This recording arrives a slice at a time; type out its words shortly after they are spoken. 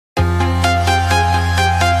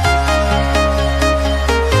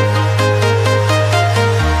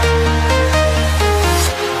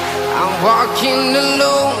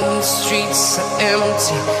walls are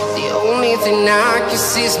empty. The only thing I can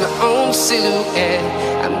see is my own silhouette.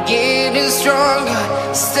 I'm getting stronger,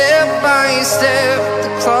 step by step. The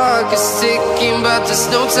clock is ticking, but there's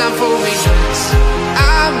no time for regrets.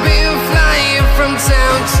 I've been flying from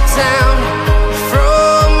town to town,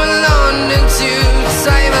 from London to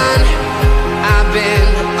Taiwan. I've been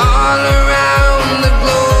all around the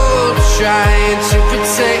globe, trying to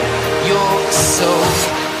protect your soul.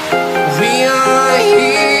 We are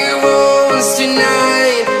heroes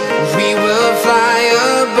tonight. We will fly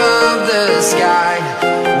above the sky.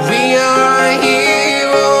 We are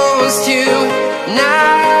heroes tonight.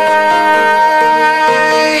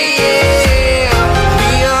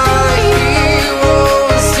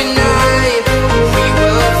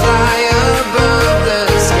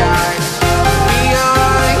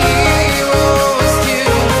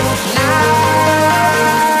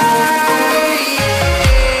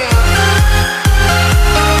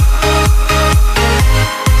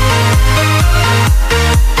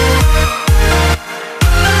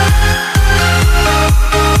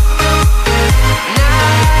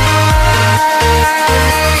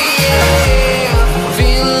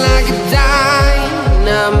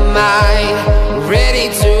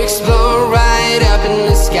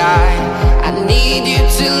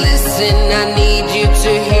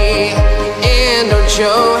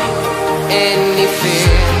 Show any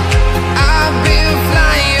fear. I've been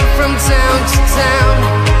flying from town to town,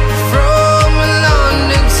 from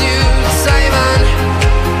London to Taiwan.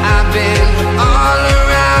 I've been all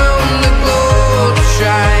around the globe,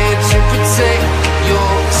 trying to protect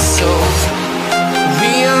your soul.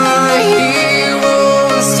 We are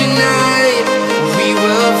heroes tonight. We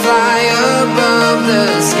will fly above the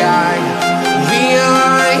sky. We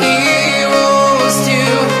are heroes tonight.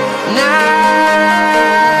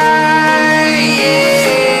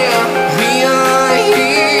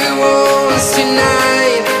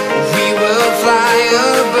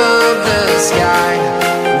 Sky.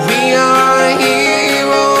 We are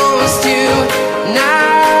heroes tonight.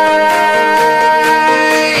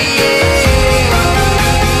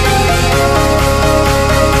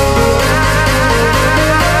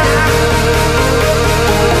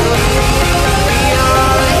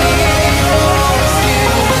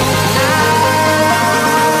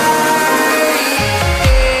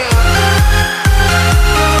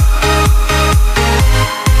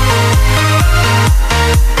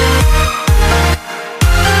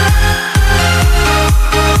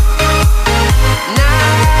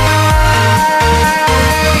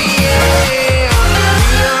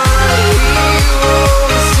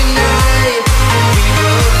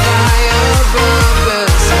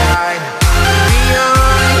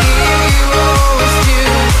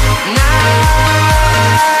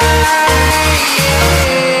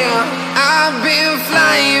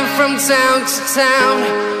 Town to town,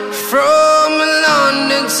 from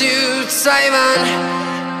London to Taiwan.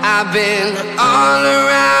 I've been all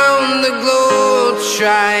around the globe,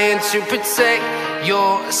 trying to protect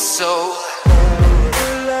your soul.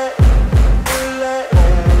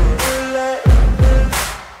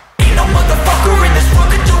 Ain't no motherfucker in this world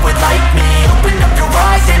could do it like me. Open up your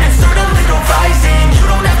eyes and insert a little rising. You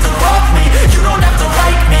don't have to love me, you don't have to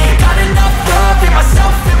like me. Got enough love in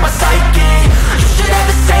myself, in my psyche. You should have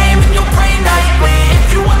the same in your brain nightly.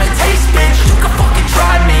 If you wanna taste, bitch, you can fucking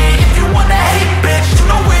try me. If you wanna hate, bitch, you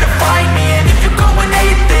know where to find me. And if you go and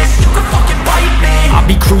hate this, you can fucking bite me. I'll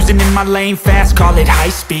be cruising in my lane fast, call it high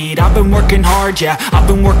speed. I've been working hard, yeah, I've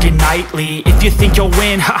been working nightly. If you think you'll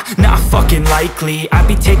win, ha, not fucking likely. I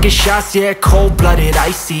be taking shots, yeah, cold-blooded,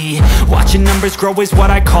 icy. Watching numbers grow is what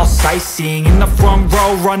I call sightseeing. In the front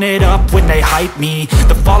row, run it up when they hype me.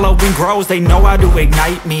 The following grows, they know how to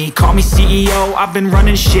ignite me. Call me CEO, I've been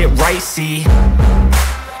running shit right, see.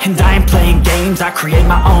 And I ain't playing games, I create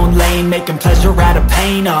my own lane, making pleasure out of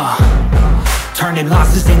pain, turning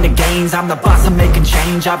losses into gains. I'm the boss, I'm making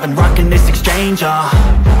change. I've been rocking this exchange,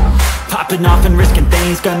 popping off and risking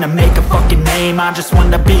things. Gonna make a fucking name, I just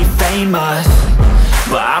wanna be famous.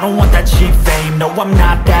 But I don't want that cheap fame, no, I'm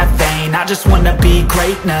not that vain. I just wanna be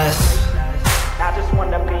greatness. I just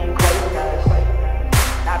wanna be greatness.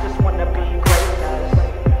 I just wanna be greatness.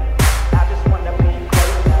 I just wanna be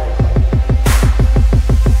greatness.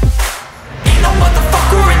 Ain't no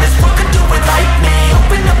motherfucker in this world could do it like me.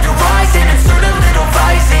 Open up your eyes and insert a little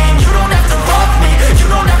rising. You don't have to love me, you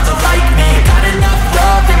don't have to like me. Got enough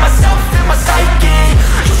love in myself, in my psyche.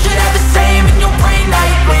 You should have the same in your brain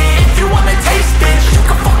nightly. If you wanna taste, bitch, you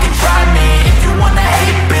can fucking try me. If you wanna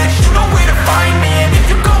hate, bitch, you know where to find me. And if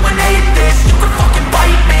you go and hate this, you can fucking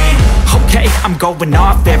bite me. going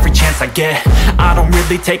off every chance I get. I don't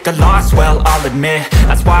really take a loss, well, I'll admit.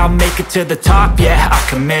 That's why I'll make it to the top, yeah, I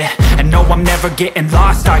commit. And no, I'm never getting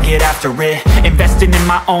lost, I get after it. Investing in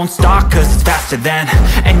my own stock, cause it's faster than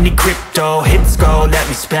any crypto hits go, let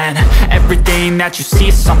me spend. Everything that you see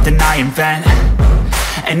is something I invent,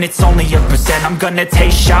 and it's only a percent. I'm gonna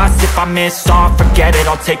take shots, if I miss all, forget it.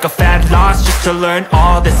 I'll take a fat loss just to learn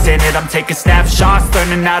all that's in it. I'm taking snapshots,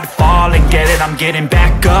 learning how to fall and get it. I'm getting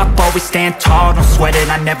back up, always stand tall, don't sweat it.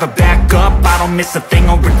 I never back up, I don't miss a thing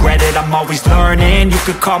or regret it. I'm always learning, you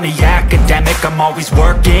could call me academic. I'm always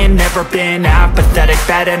working, never been apathetic.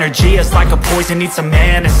 Bad energy is like a poison, needs some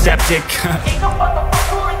antiseptic. Ain't no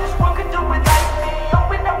motherfucker in this world can do it like me.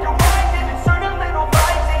 Open up your mind and insert a little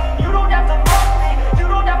rising. You don't have to love me, you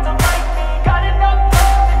don't have to like me. Got enough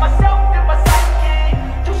love in myself and my psyche.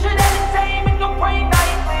 You should entertain in your brain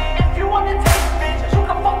nightly. If you wanna taste, bitch, you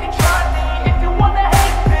can fucking try me. If you wanna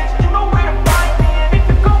hate, bitch, you know where to find me. And if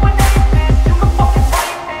you're going hate, bitch, you can fucking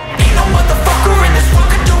fight me. Ain't no motherfucker in this world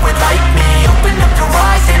can do it like me. Open up your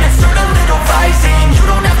eyes and insert a little rising. You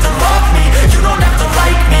don't have to love me, you don't have to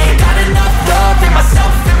like me. Got enough love in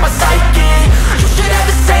myself and my psyche. You should have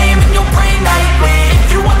the same in your brain nightly.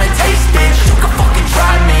 If you wanna taste, bitch, you can fucking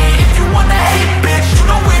try me. If you wanna hate, bitch, you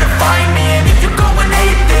know where to find me. And if you're going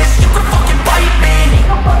hate this, you can fucking bite me. Ain't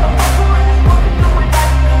no motherfucker in this world can do it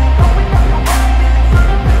like me. Open up your mind and insert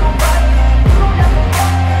a little rising.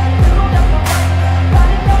 You don't have to love me, you don't have to like me. Got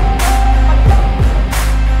enough love in myself.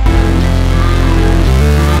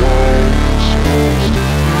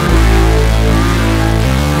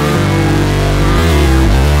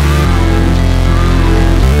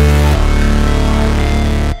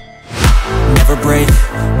 Never break,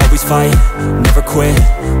 always fight, never quit,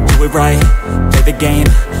 do it right, play the game,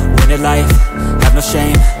 win it life, have no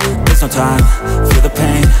shame, there's no time, feel the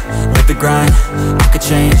pain, live the grind, I could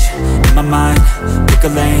change, in my mind, pick a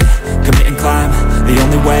lane, commit and climb, the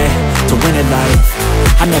only way to win it life.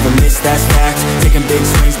 I never miss, that's fact, taking big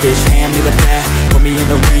swings, bitch, hand me the bat, put me in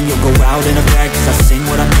the ring, you'll go out in a bag, cause I sing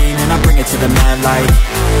what I mean and I bring it to the mad light.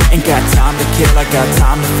 Ain't got time to kill, I got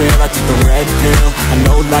time to feel. I took the red pill, I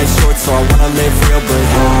know life's short so I wanna live real. But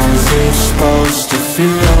how's it supposed to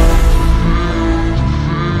feel?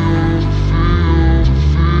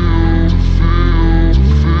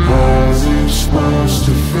 How's it supposed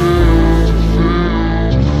to feel?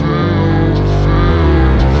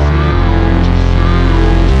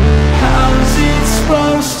 How's it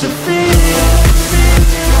supposed to feel?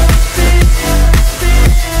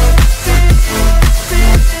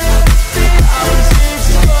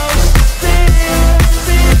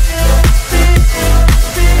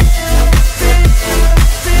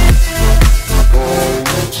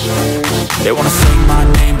 They wanna say my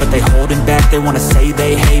name, but they holding back. They wanna say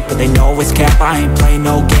they hate, but they know it's cap. I ain't play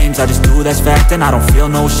no games, I just do that's fact. And I don't feel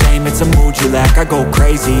no shame, it's a mood you lack. I go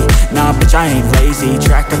crazy, nah bitch I ain't lazy.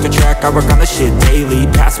 Track after track, I work on this shit daily.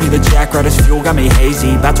 Pass me the jack, right as fuel, got me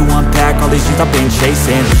hazy. About to unpack all these things I've been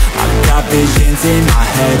chasing. I've got visions in my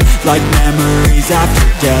head, like memories after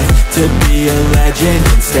death. To be a legend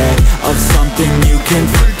instead of something you can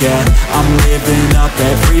forget. I'm living up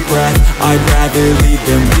every breath, I'd rather lead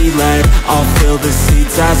than be led. I'll fill the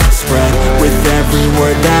seats as I spread with every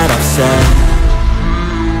word that I've said.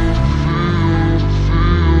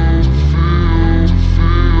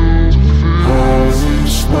 How's it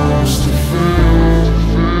supposed to feel?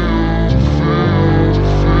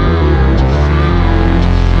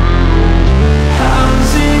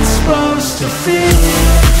 How's it supposed to feel?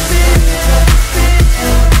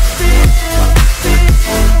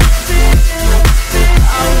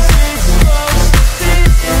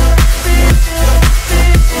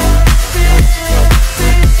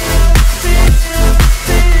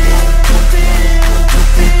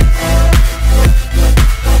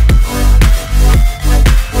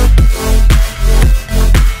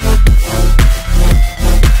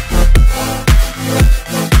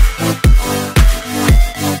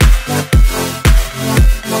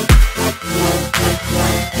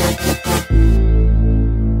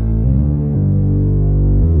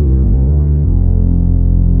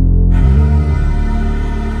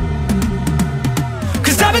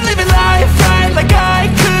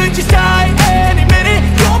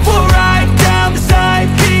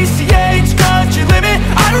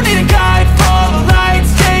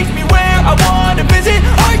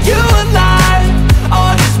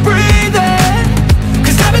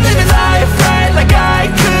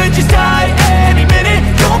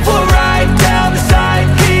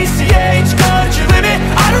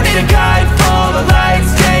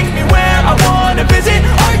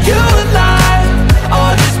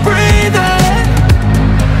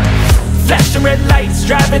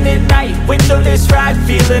 this ride,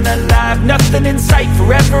 feeling alive. Nothing in sight,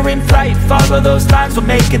 forever in flight. Follow those lines, we'll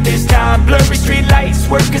make it this time. Blurry street lights,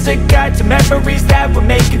 work as a guide to memories that we're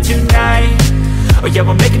making tonight. Oh yeah,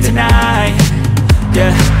 we'll make it tonight.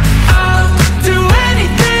 Yeah, I'll do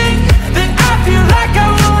anything that I feel like I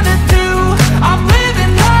wanna do. I'm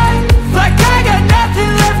living life like I got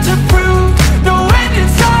nothing left to prove. No end in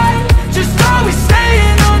sight, just always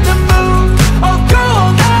staying on the move. I'll go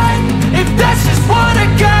all night if that's just what I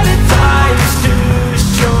gotta do. Life's too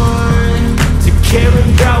short to care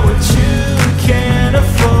about what you can't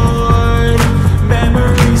afford.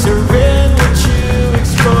 Memories are in what you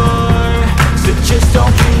explore, so just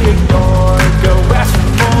don't be ignored. Go ask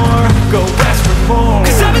for more, go ask for more.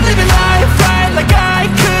 'Cause I've been living life right like I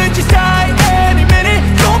could just die any minute.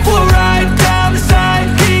 Going for a ride down the side,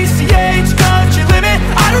 PCH, country limit.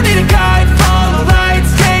 I don't need a guide, follow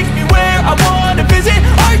lights, take me where I wanna visit.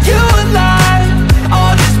 Are you alive?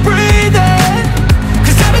 I'll just breathe in.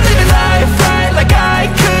 'Cause I've been living life right like I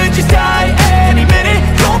could just die any minute.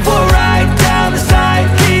 Going for a ride down the side,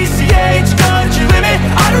 PCH, country limit.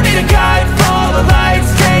 I don't need a guide, follow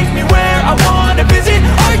lights, take me where I wanna visit.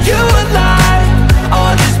 Are you alive?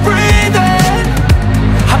 I'll just breathe in.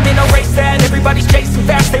 I'm in a race that everybody's chasing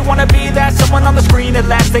fast. They wanna be that someone on the screen at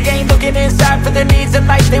last. They ain't looking inside for their needs in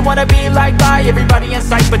life. They wanna be liked by everybody in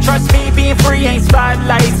sight. But trust me, being free ain't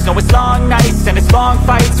spotlights. No, it's long nights and it's long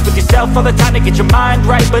fights with yourself all the time to get your mind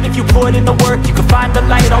right. But if you put in the work, you can find the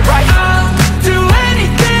light, alright. I'll do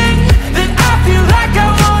anything that I feel like I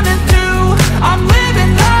wanna do. I'm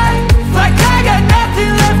living life like I got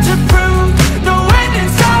nothing left to prove. No end in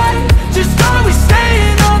sight, just always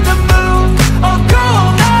staying on the move. I'll go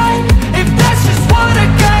all night if that's just what I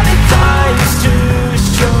gotta do. Life's too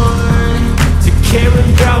short to care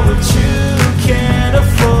about what you can't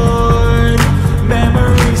afford.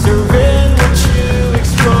 Memories are in what you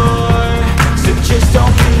explore, so just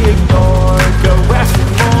don't be ignored. Go ask for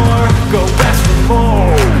more, go ask for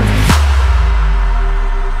more.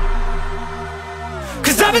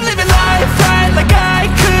 'Cause I've been living life right like I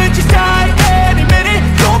could just die any minute.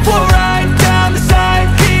 Going for a ride down the side,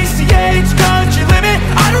 PCH, country limit.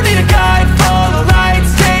 I don't need a guide, follow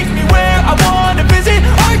lights, take me where I wanna visit.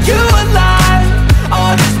 Are you alive?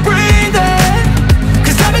 I'll just breathe in.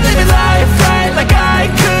 'Cause I've been living life right like I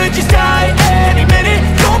could just die any minute.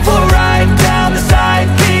 Going for a ride down the side,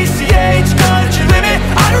 PCH, country limit.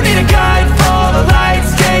 I don't need a guide, follow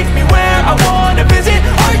lights, take me where I wanna visit.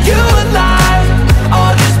 Are you alive?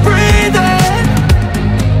 I'll just breathe in.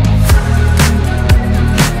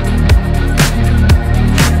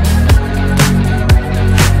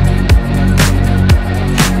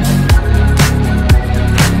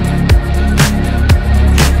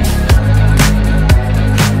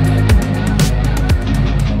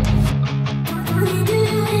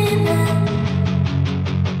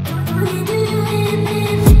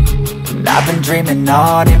 I've been dreaming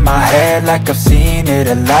on in my head like I've seen it.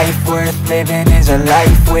 A life worth living is a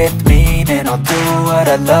life with meaning. I'll do what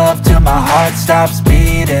I love till my heart stops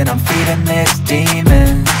beating. I'm feeding this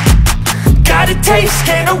demon. Got a taste,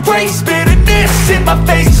 can't erase bitterness in my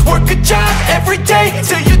face. Work a job every day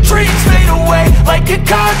till your dreams fade away. Like a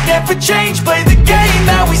card, never change, play the game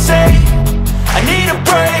that we say. I need a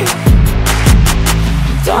break.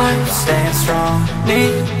 I'm staying strong,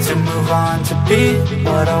 need to move on to be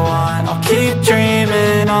what I want. I'll keep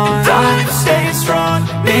dreaming on. I'm staying strong,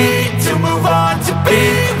 need to move on to be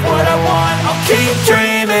what I want. I'll keep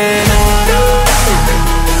dreaming on.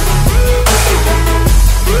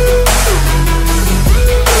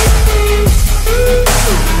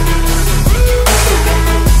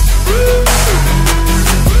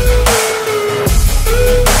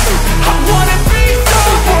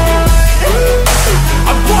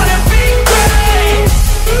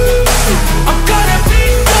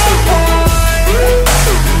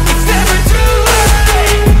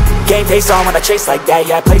 Face on when I chase like that.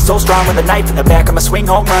 Yeah, I play so strong with a knife in the back. I'ma swing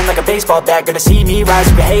home run like a baseball bat. Gonna see me rise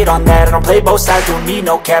if you hate on that. I don't play both sides, doing me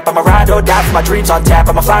no cap. I'ma ride or die for my dreams on tap.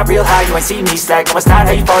 I'ma fly real high, you ain't see me slack. No, it's not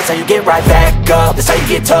how you fall, it's how you get right back up. That's how you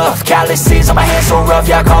get tough. Calluses on my hands so rough,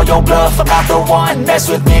 yeah, I call your bluff. I'm not the one, mess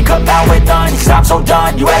with me and come out with none. Cause I'm so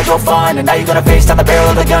done, you had your fun, and now you're gonna face down the barrel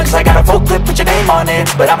of the gun. Cause I got a full clip, put your name on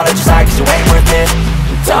it. But I'ma let you slide cause you ain't worth it.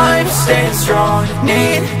 I'm staying strong,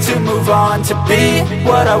 need to move on to be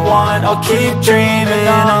what I want. I'll keep dreaming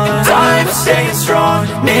on. I'm staying strong,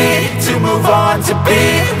 need to move on to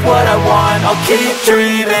be what I want. I'll keep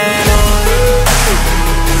dreaming on.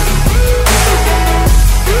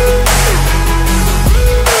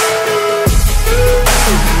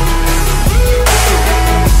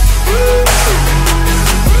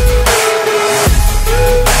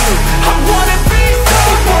 I wanna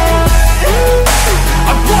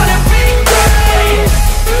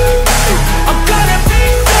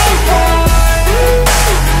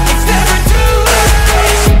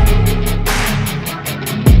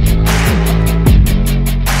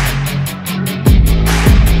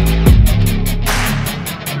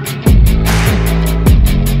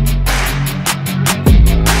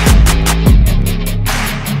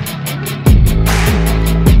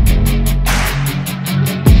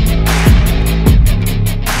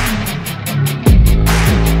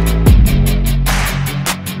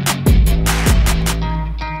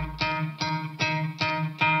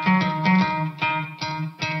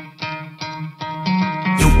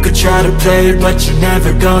try to play, but you're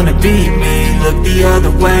never gonna beat me. Look the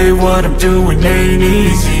other way, what I'm doing ain't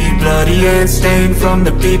easy. Bloody hands stained from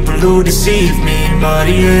the people who deceive me.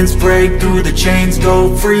 Muddy hands break through the chains,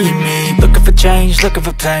 go free me. Looking for change, looking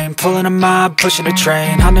for pain, pulling a mob, pushing a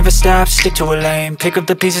train. I'll never stop, stick to a lane, pick up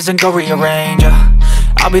the pieces and go rearrange.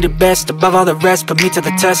 I'll be the best above all the rest, put me to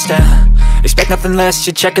the test and expect nothing less,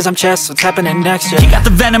 your check as I'm chess, what's happening next, yeah. He got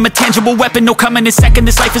the venom, a tangible weapon, no coming in second.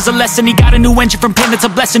 This life is a lesson, he got a new engine from pain, it's a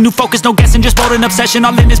blessing. New focus, no guessing, just bold and obsession,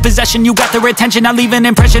 all in his possession. You got their attention, I'll leave an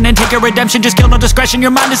impression and take your redemption. Just kill, no discretion,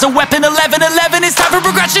 your mind is a weapon. 11-11, it's time for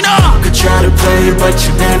progression, You could try to play, but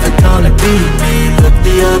you're never gonna beat me. Look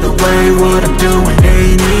the other way, what I'm doing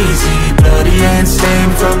ain't easy. Bloody hands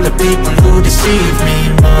stained from the people who deceive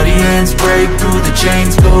me. Muddy hands break through the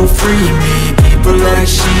chains, go free me. People like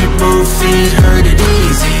sheep move feet, hurt it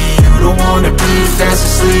easy. You don't wanna be fast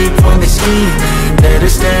asleep when they scheming. Better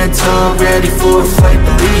stand tall, ready for a fight,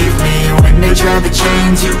 believe me. When they try the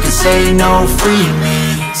chains, you can say no, free me.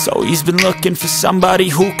 So he's been looking for somebody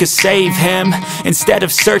who could save him, instead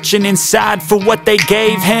of searching inside for what they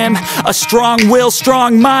gave him. A strong will,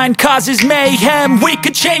 strong mind causes mayhem. We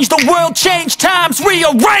could change the world, change times,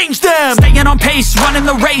 rearrange them. Staying on pace, running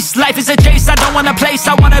the race. Life is a chase, I don't want a place,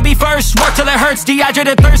 I wanna be first. Work till it hurts,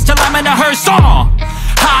 dehydrated thirst till I'm in a hearse.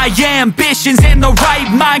 High ambitions in the right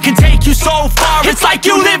mind can take you so far. It's like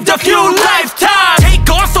you lived a few lifetimes. Take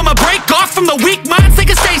off from a break off from the weak minds, they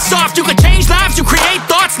can stay soft. You can change lives, you create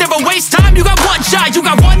thoughts, never waste time. You got one shot, you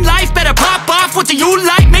got one life, better pop off. What do you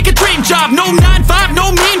like? Make a dream job. No 9-5,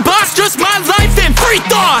 no mean boss, just my life and free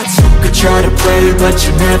thoughts. You could try to play, but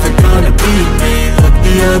you're never gonna beat me. Look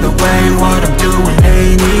the other way, what I'm doing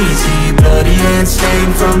ain't easy. Bloody hands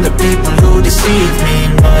stained from the people who deceive me.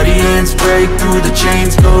 Muddy hands break through the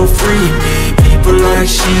chains, go free me. People like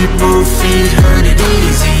sheep move feet, hurt it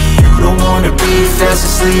easy. You don't wanna be fast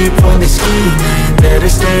asleep when they scheming. Better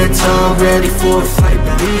stand tall, ready for a fight,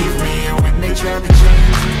 believe me. When they try to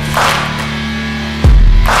change you,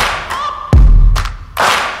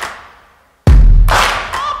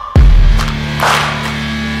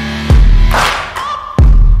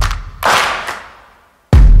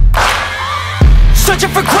 searching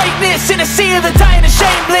for greatness in a sea of the dying and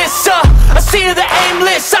shameless, a sea of the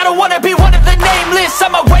aimless. I don't wanna be one of the nameless.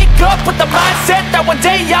 I'ma wake up with the mindset that one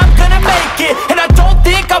day I'm gonna make it. And I don't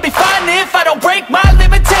think I'll be fine if I don't break my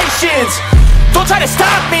limitations. Don't try to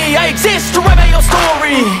stop me, I exist to write my own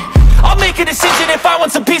story. I'll make a decision if I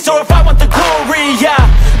want some peace or if I want the glory.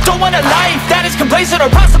 Don't want a life that is complacent or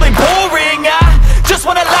possibly boring. I just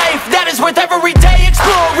want a life that is worth every day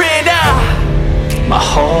exploring. My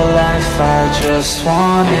whole life I just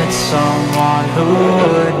wanted someone who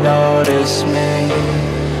would notice me.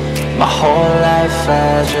 My whole life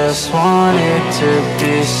I just wanted to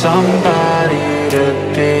be somebody to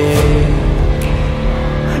be.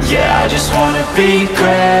 Yeah, I just wanna be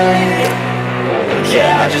great.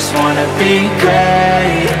 Yeah, I just wanna be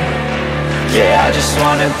great. Yeah, I just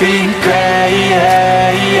wanna be great.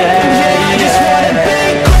 Yeah, I just wanna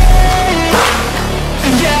be great.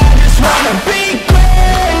 Yeah, I just wanna be great.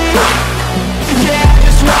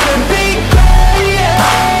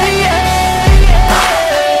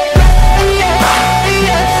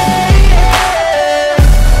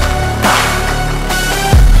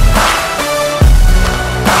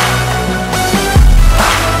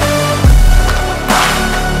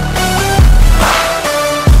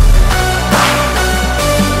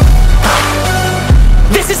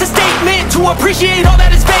 Appreciate all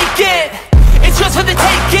that is vacant. It's just for the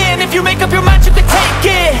taking. If you make up your mind, you can take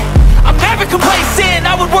it. I'm never complacent.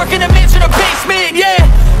 I would work in a mansion or basement. Yeah,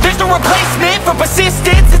 there's no replacement for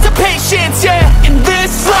persistence. It's a patience. Yeah, in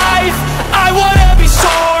this life I wanna be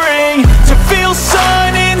soaring, to feel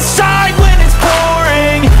sun inside when it's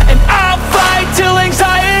pouring. And I'll fight till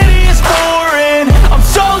anxiety is foreign. I'm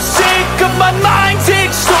so sick of my mind's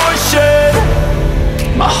extortion.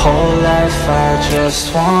 My whole life I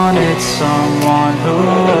just wanted someone who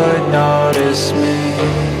would notice me.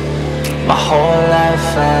 My whole life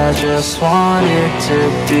I just wanted to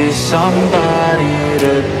be somebody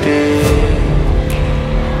to be.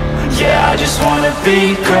 Yeah, I just wanna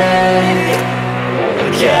be great.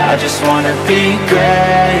 Yeah, I just wanna be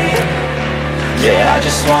great. Yeah, I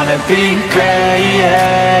just wanna be great.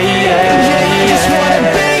 Yeah, I just wanna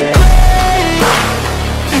be great.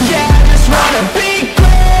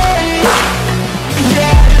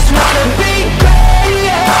 Yeah, I just wanna be great.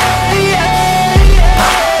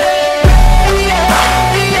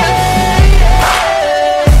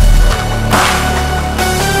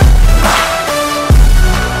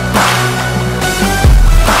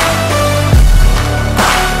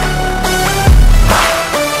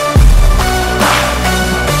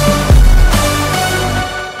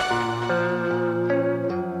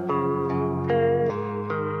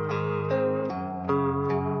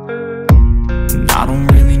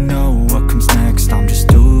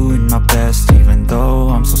 best, even though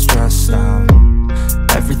I'm so stressed out.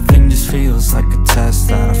 Everything just feels like a test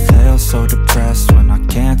that I fail, so depressed when I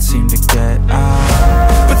can't seem to get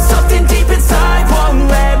out. But something deep inside won't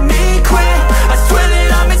let me quit. I swear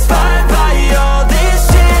that I'm inspired by all this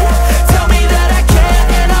shit. Tell me that I can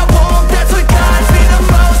and I won't, that's what guides me the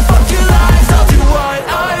most. Fuck your lies, I'll do what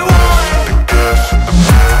I want.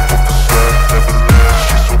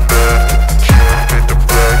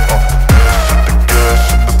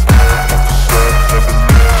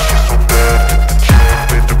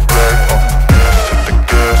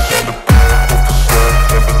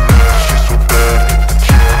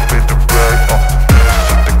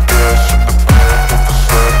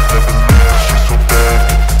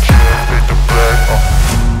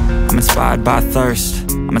 By thirst,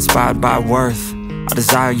 I'm inspired by worth. I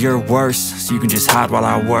desire your worst, so you can just hide while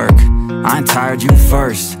I work. I ain't tired, you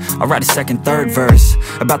first. I'll write a second, third verse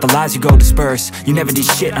about the lies you go disperse. You never did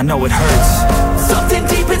shit, I know it hurts. Something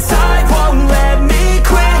deep inside won't let me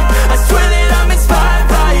quit. I swear that I'm inspired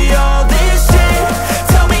by all this shit.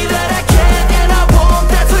 Tell me that I can and I won't,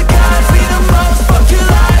 that's what guides me the most. Fuck your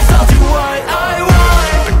lies, I'll do what I want.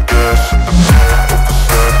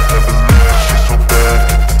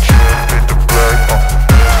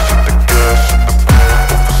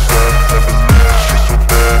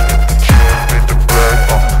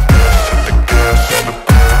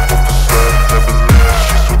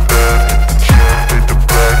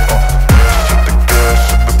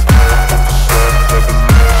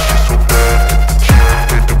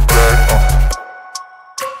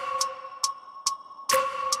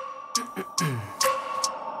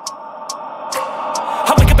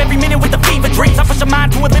 I wake up every minute with the fever dreams. I push my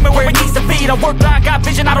mind to a limit where it needs to be. I work blind, got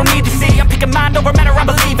vision I don't need to see. I'm picking mind over matter, I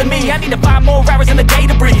believe in me. I need to find more hours in the day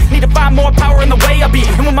to breathe. Need to find more power in the way I be.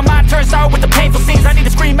 And when my mind turns sour with the painful scenes, I need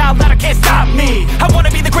to scream out loud, I can't stop me. I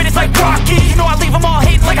wanna be the greatest like Rocky. You know I leave them all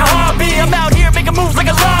hating like a hobby. I'm out here making moves like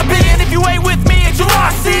a lobby. And if you ain't with me, it's your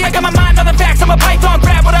loss, see. I got my mind on the facts, I'm a python.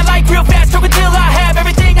 Grab what I like real fast, choke until I have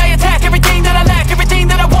everything I attack. Everything that I lack, everything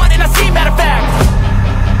that I want, and I see, matter of fact.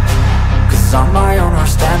 Cause I'm my own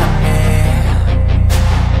worst enemy.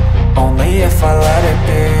 Only if I let it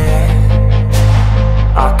be.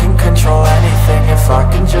 I can control anything if I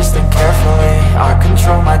can just think carefully. I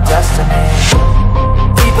control my destiny.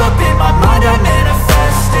 Deep up in my mind I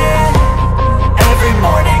manifest it. Every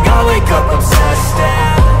morning I wake up obsessed,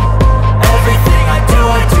 and everything I do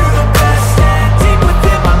the best. And deep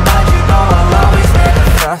within my mind you know I'll always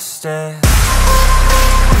manifest it.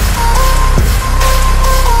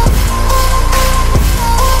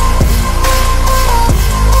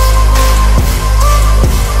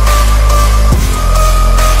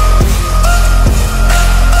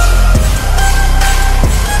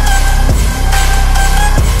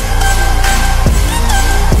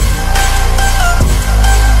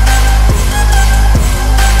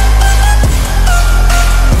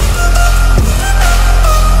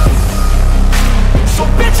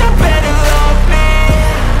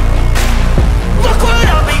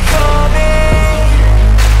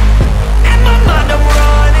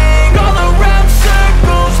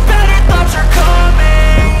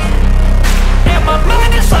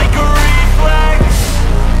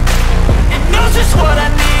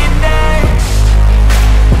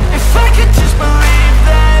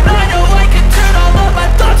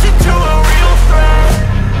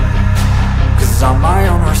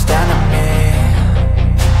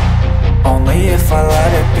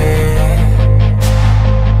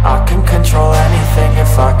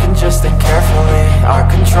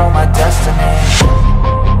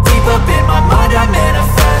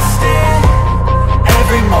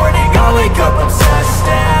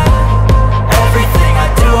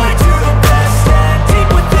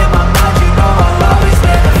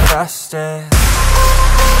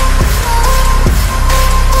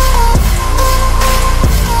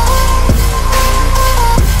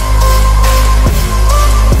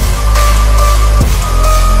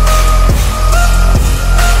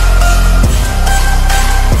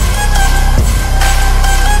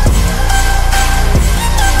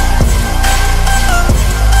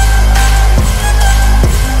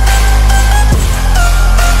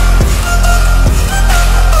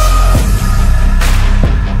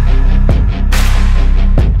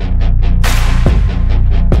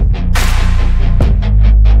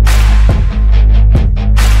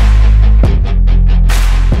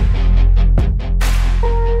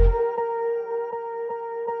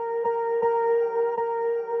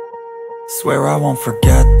 Swear I won't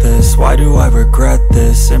forget this, why do I regret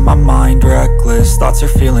this? In my mind reckless, thoughts are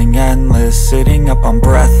feeling endless. Sitting up I'm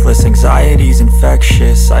breathless, anxiety's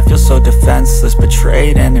infectious. I feel so defenseless,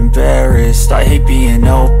 betrayed and embarrassed. I hate being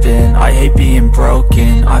open, I hate being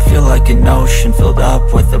broken. I feel like an ocean filled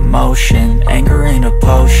up with emotion. Anger ain't a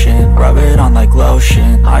potion, rub it on like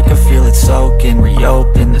lotion. I can feel it soaking,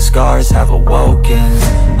 reopen, the scars have awoken.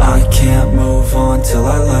 I can't move on till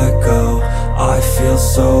I let go. I feel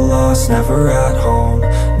so lost, never at home.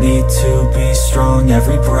 Need to be strong,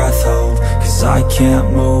 every breath hold. Cause I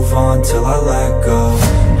can't move on till I let go.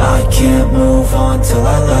 I can't move on till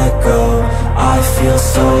I let go. I feel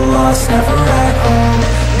so lost, never at home.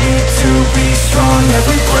 Need to be strong,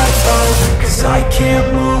 every breath hold. Cause I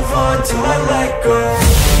can't move on till I let go.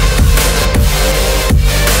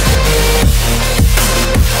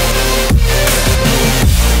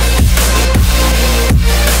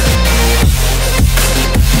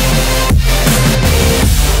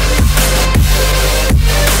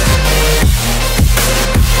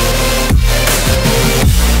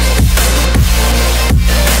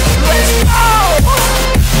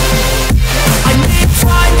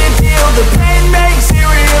 The pain makes it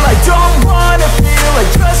real, I don't wanna feel, I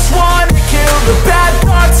just wanna kill the bad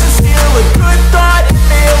thoughts and steal a good thought and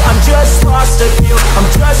feel. I'm just lost to feel, I'm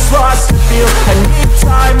just lost to feel. I need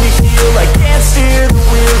time to heal, I can't steer the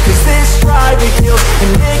wheel. Cause this ride to heal,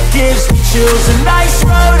 and it gives me chills. A nice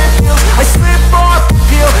road it feels, I slip off the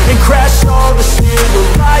peel and crash all the steel.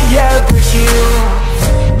 Will I ever heal?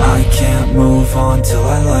 I can't move on till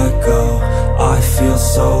I let go. I feel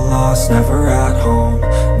so lost, never at home.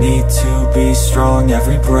 Need to be strong,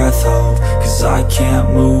 every breath hold. Cause I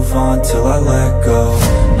can't move on till I let go.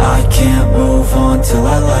 I can't move on till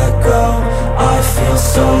I let go. I feel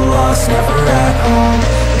so lost, never at home.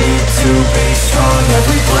 Need to be strong,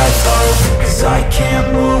 every breath hold. Cause I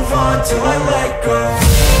can't move on till I let go.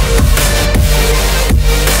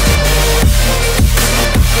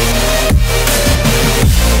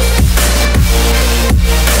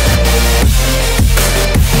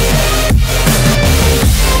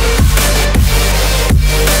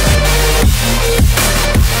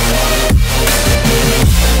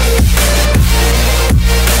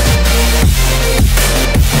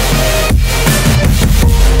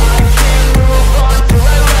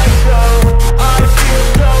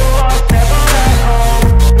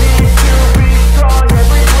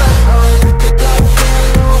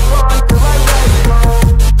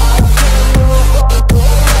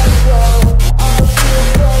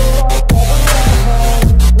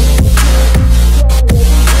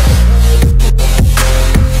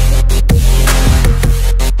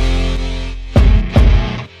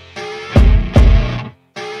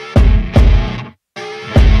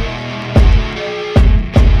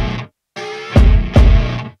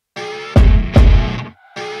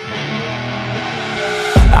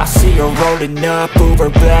 Rolling up, Uber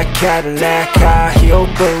black Cadillac, high heel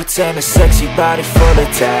boots and a sexy body full of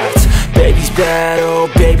tats. Baby's bad,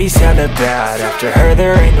 oh baby's hella bad. After her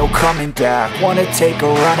there ain't no coming back. Wanna take a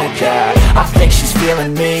run at that. I think she's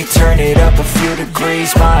feeling me, turn it up a few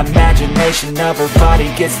degrees. My imagination of her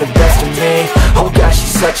body gets the best of me. Oh gosh,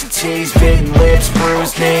 she's such a tease, bitten lips,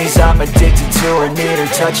 bruised knees. I'm addicted to her, need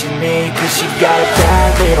her touching me. Cause she got a bad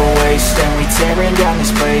little waist, and we tearing down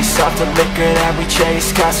this place. Off the liquor that we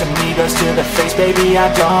chase, Casamigos to the face. Baby,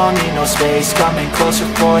 I don't need no space. Coming closer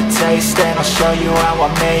for a taste, and I'll show you how I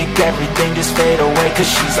make everything just fade away. Cause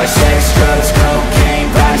she's like sex, drugs, cocaine,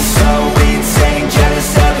 body so insane.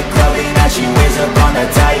 Jealous of the clothing that she wears up on a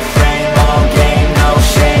tight frame. All game, no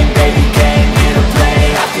shame, baby came here to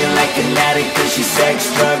play. I feel like an addict cause she's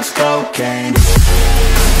sex, drugs, cocaine.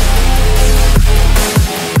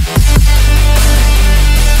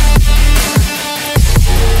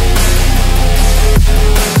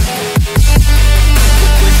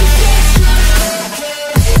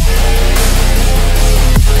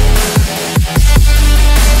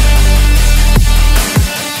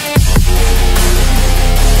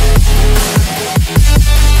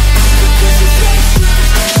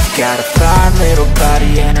 Got a fine little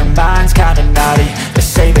body and her mind's kinda naughty. They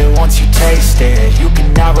say that once you taste it, you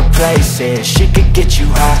cannot replace it. She could get you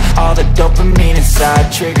high, all the dopamine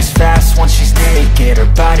inside triggers fast once she's naked. Her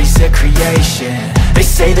body's a creation. They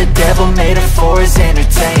say the devil made her for his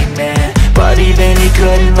entertainment, but even he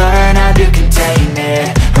couldn't learn how to contain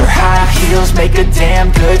it. Her high heels make a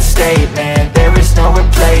damn good statement. There is no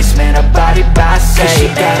replacement, a body by Satan. She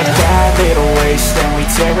got a bad little waist, and we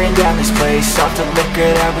tearing down this place. Off the liquor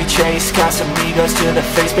that we chase, Casamigos to the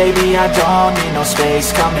face. Baby, I don't need no space.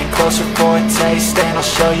 Coming closer for a taste, and I'll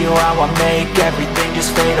show you how I make everything just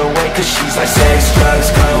just fade away. Cause she's like sex, drugs,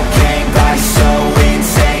 cocaine, body so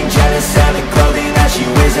insane. Jealous of the clothing that she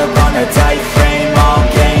wears up on her tight frame. All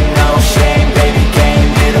game, no shame, baby came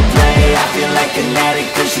here to play. I feel like an addict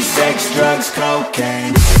cause she's sex, drugs,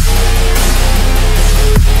 cocaine.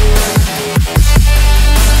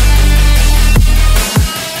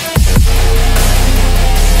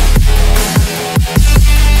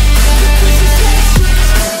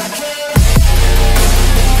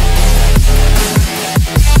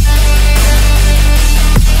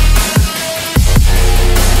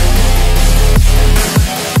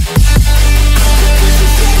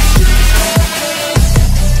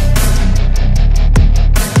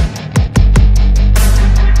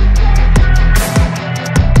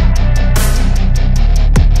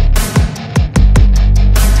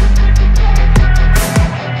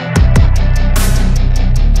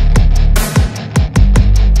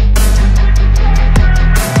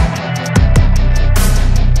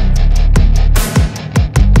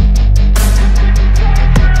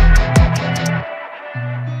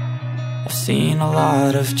 Seen a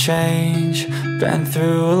lot of change, been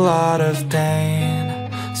through a lot of pain.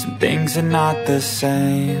 Some things are not the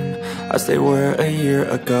same as they were a year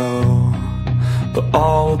ago, but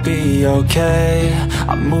all will be okay.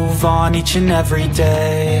 I move on each and every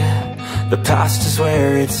day. The past is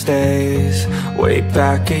where it stays, way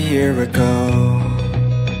back a year ago.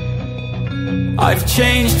 I've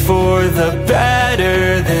changed for the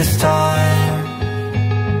better this time.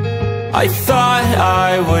 I thought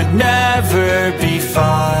I would never be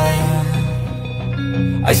fine.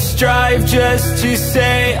 I strive just to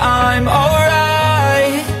say I'm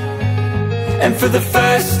alright, and for the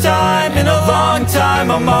first time in a long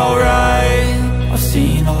time I'm alright. I've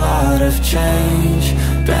seen a lot of change,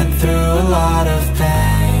 been through a lot of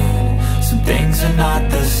pain. Some things are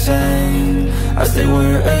not the same as they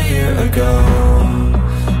were a year ago,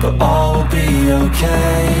 but all will be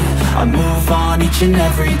okay. I move on each and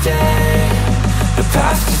every day. The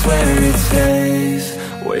past is where it stays,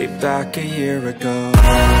 way back a year ago.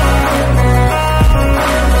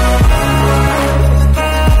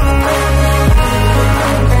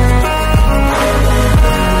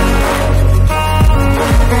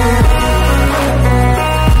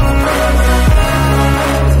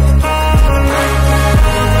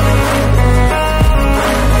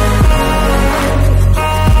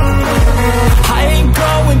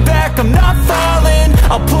 I'm not falling,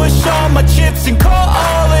 I'll push all my chips and call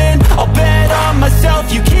all in. I'll bet on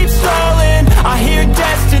myself, you keep stalling. I hear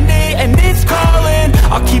destiny and it's calling.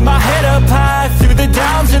 I'll keep my head up high through the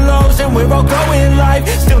downs and lows, and we're all going life.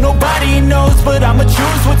 Still nobody knows, but I'ma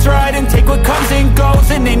choose what's right and take what comes and goes.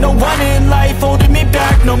 And ain't no one in life holding me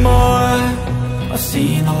back no more. I've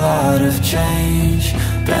seen a lot of change,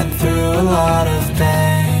 been through a lot of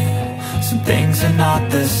pain. Some things are not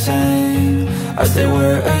the same as they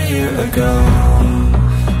were a year ago,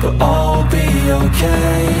 but all will be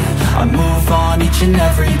okay. I move on each and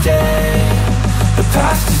every day. The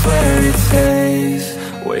past is where it stays,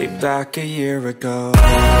 way back a year ago.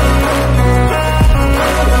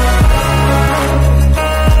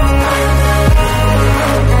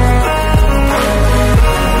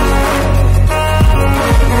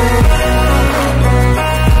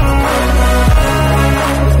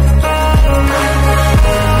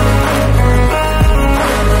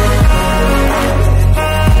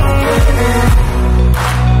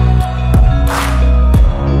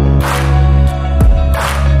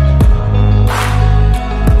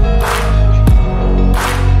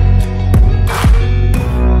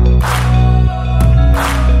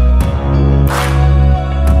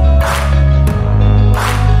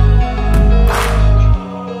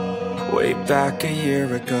 Back a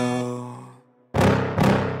year ago.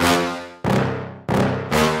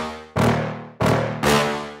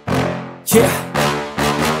 Yeah.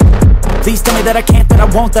 Please tell me that I can't, that I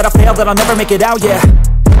won't, that I fail, that I'll never make it out, yeah.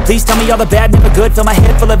 Please tell me all the bad, never good, fill my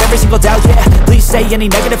head full of every single doubt, yeah. Please say any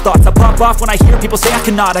negative thoughts, I pop off when I hear people say I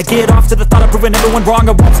cannot. I get off to the thought of proving everyone wrong,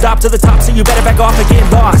 I won't stop to the top, so you better back off and get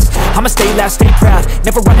lost. I'ma stay loud, stay proud,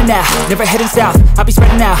 never running out, never heading south. I'll be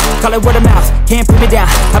spreading out, call it word of mouth, can't put me down,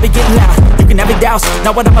 I'll be getting loud. You can have your doubts,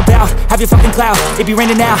 not what I'm about, have your fucking clout. It be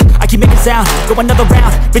raining now, I keep making sound, go another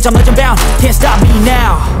round, bitch I'm legend bound, can't stop me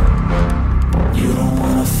now. You don't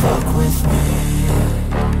wanna fuck with me,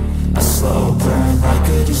 a slow burn like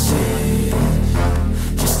a disease.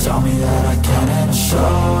 Just tell me that I can and I'll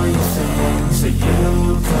show you things that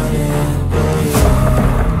you couldn't believe.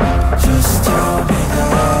 Just tell me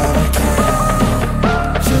that I can.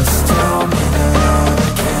 Just tell me that I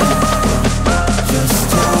can. Just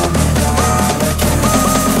tell me that I can.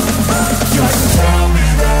 Just tell me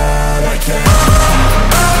that I can.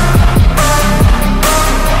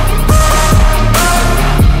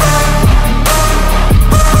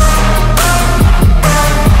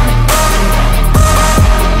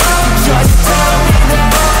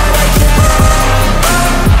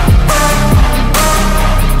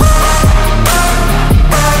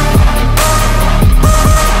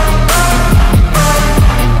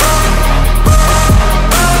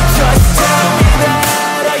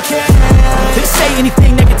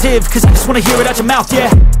 anything negative, cause I just wanna hear it out your mouth, yeah.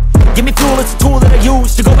 Give me fuel, it's a tool that I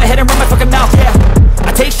use to go ahead and run my fucking mouth, yeah.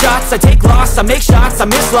 I take shots, I take loss, I make shots, I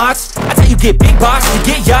miss lots. That's how you get big boss, you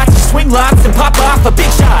get yachts, you swing lots and pop off a big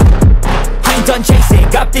shot. I ain't done chasing,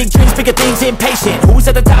 got big dreams, bigger things, impatient. Who's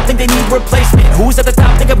at the top think they need replacement? Who's at the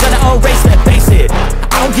top think I'm gonna erase that? Face it,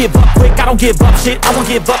 I don't give up quick, I don't give up shit, I won't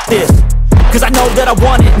give up this. Cause I know that I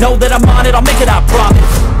want it, know that I'm on it, I'll make it, I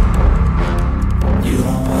promise. You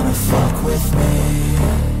don't wanna fuck with me.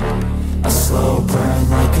 A slow burn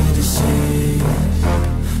like a disease.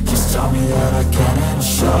 Just tell me that I can and I'll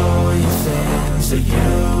show you things that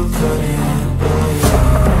you couldn't believe.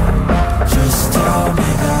 Just tell me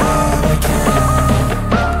that I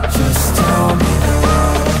can. Just tell me that I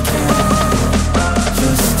can.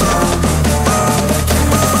 Just tell me that I can.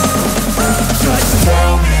 Just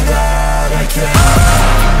tell me that I can.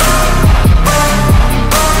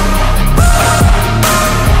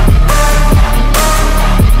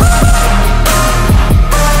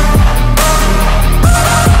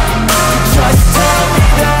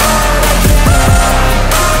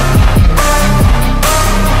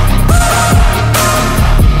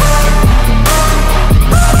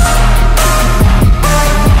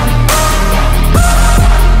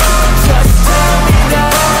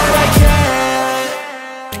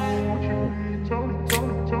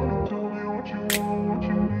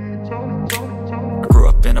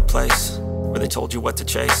 Told you what to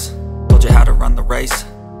chase, told you how to run the race.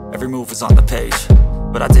 Every move was on the page,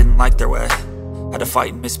 but I didn't like their way. Had to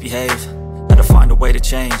fight and misbehave, had to find a way to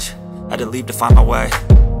change, had to leave to find my way.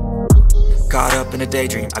 Caught up in a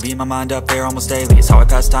daydream, I beat my mind up there almost daily. It's how I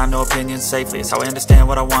pass time, no opinions safely. It's how I understand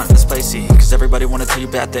what I want in this place, see. Cause everybody wanna tell you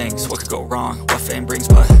bad things, what could go wrong, what fame brings.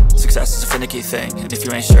 But success is a finicky thing, and if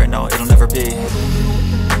you ain't sure, no, it'll never be.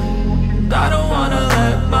 I don't wanna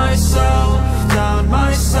let myself down,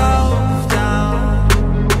 myself down.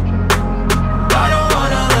 I don't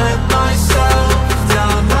wanna let myself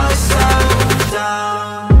down, myself down.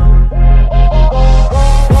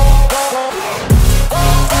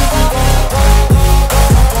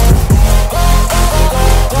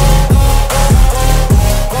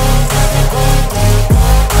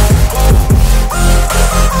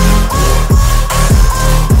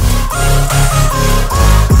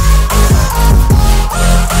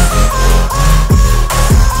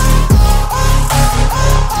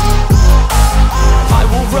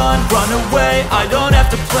 I don't have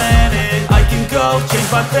to plan it, I can go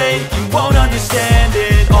change my fate. You won't understand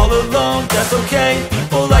it, all alone, that's okay.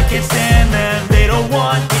 People, I can't stand them, they don't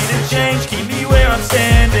want me to change. Keep me where I'm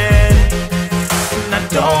standing, and I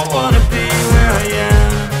don't wanna be where I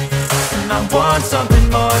am. And I want something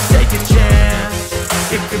more, take a chance.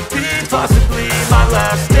 It could be possibly my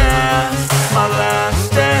last dance, my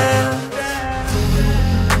last dance.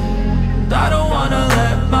 I don't wanna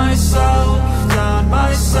let myself down,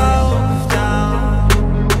 myself down.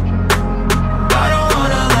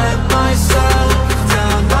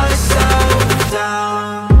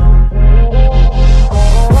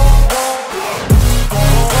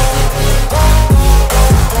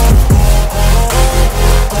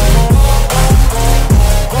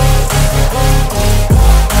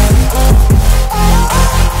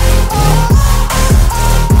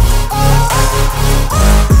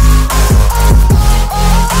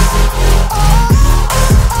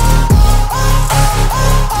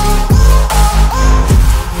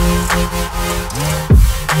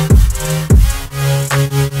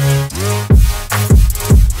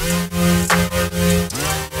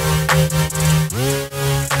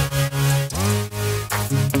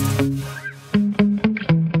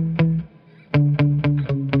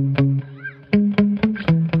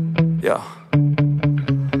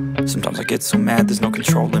 Sometimes I get so mad, there's no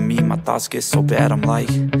controlling me. My thoughts get so bad, I'm like,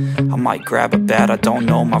 I might grab a bat, I don't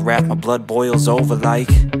know. My wrath, my blood boils over like,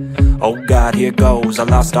 oh God, here goes. I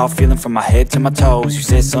lost all feeling from my head to my toes. You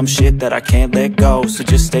said some shit that I can't let go, so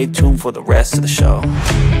just stay tuned for the rest of the show.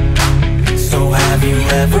 So have you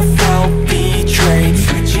ever felt betrayed?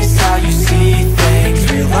 Switches how you see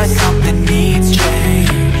things, realize something needs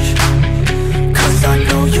change. Cause I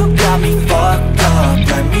know you got me fucked up,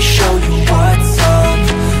 let me show you what's up.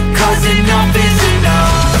 Cause enough is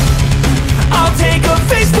enough. I'll take a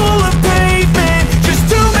face full of pavement just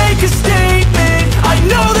to make a statement. I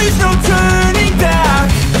know there's no turning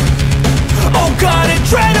back. Oh God,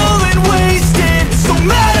 adrenaline wasted, so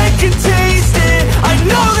mad I can taste it. I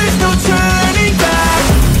know there's no turning back.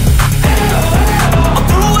 I'll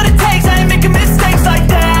do what it takes, I ain't making mistakes like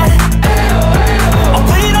that. I'll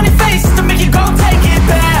play it on your face to make you go take it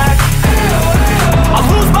back. I'll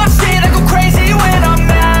lose my shit, I go crazy.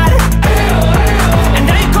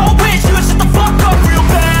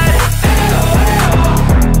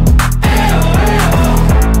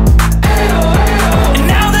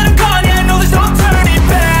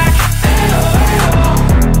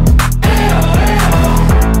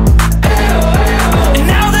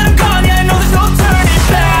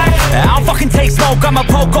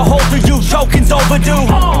 overdue.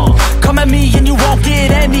 Come at me and you won't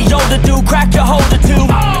get any older, dude. Crack your holder too.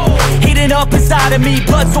 Heating up inside of me,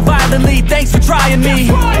 blood so violently. Thanks for trying me.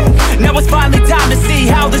 Now it's finally time to see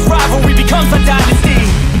how this rivalry becomes a dynasty.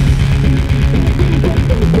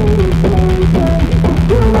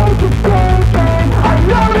 I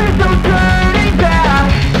know there's no turning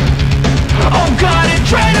back. Oh God,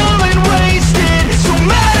 adrenaline wasted, so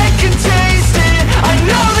mad I can taste it. I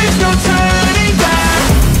know there's no turning back.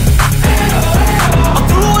 I'll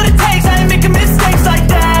do what it takes, I ain't making mistakes like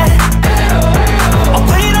that. I'll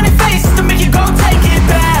play it on your face to make you go take it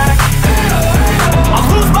back. I'll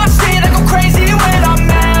lose my shit, I go crazy when I'm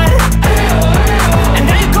mad. And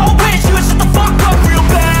now you go wish you would shut the fuck up real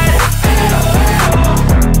bad.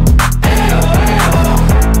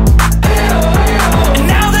 And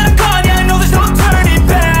now that I'm gone, yeah, I know there's no turning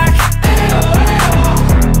back.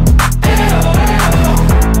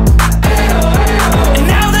 And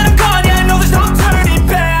now that I'm gone, yeah, I know there's no turning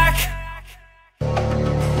back.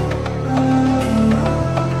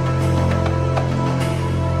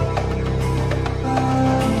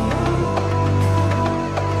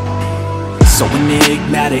 So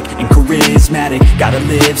enigmatic and charismatic, gotta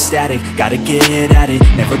live static, gotta get at it,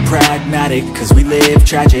 never pragmatic, cause we live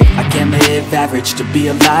tragic. I can't live average, to be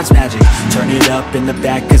alive's magic. Turn it up in the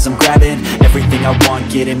back cause I'm grabbing everything I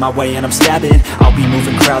want, get in my way and I'm stabbing. I'll be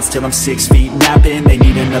moving crowds till I'm 6 feet napping. They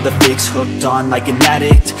need another fix, hooked on like an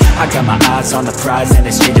addict. I got my eyes on the prize and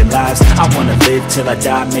it's changing lives. I wanna live till I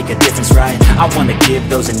die, make a difference right. I wanna give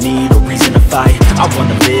those in need a reason to fight. I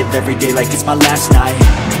wanna live every day like it's my last night.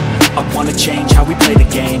 I wanna change how we play the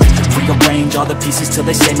game, rearrange all the pieces till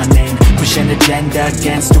they say my name, push an agenda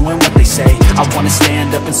against doing what they say. I wanna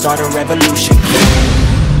stand up and start a revolution.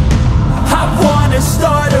 I wanna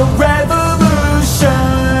start a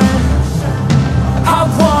revolution. I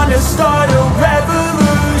wanna start a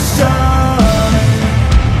revolution.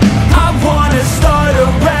 I wanna start a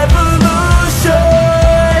revolution.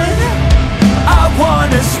 I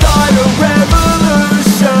wanna start a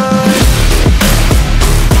revolution.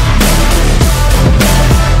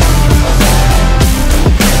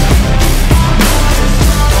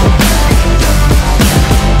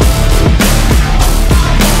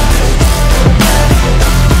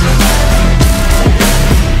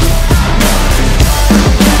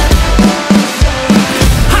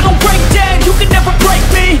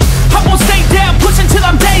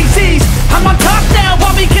 I'm on top now,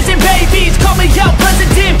 while me kissing babies. Call me out,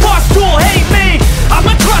 president, boss tool, hate me.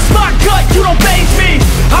 I'ma trust my gut, you don't faze me.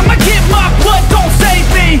 I'ma get my blood, don't save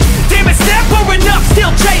me. Damn it, never enough,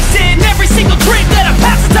 still chasing every single dream that I've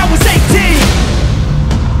had since I was 18.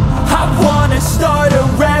 I wanna start a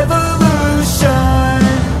revolution.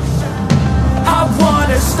 I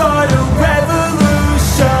wanna start a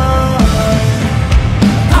revolution.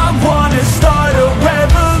 I wanna start a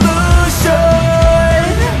revolution.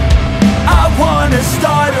 I wanna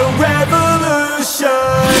start a revolution.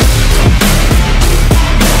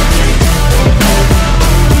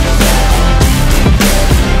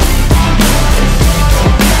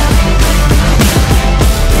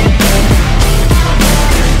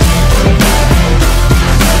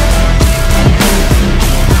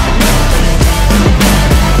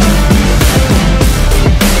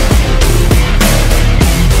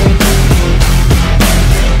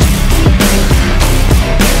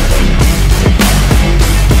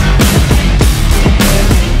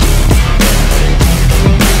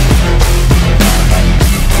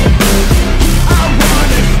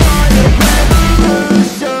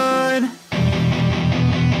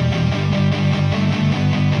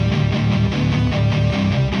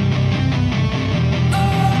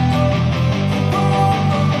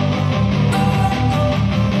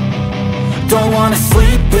 Don't wanna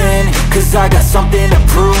sleep in, cause I got something to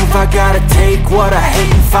prove. I gotta take what I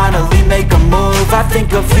hate and finally make a move. I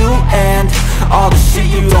think of you and all the shit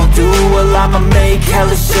you don't do. Well, I'ma make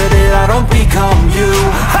hella sure that I don't become you.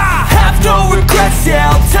 I have no regrets,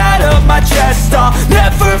 yeah, I'll tie up my chest. I'll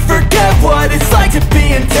never forget what it's like to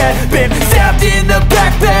be in debt. Been stabbed in the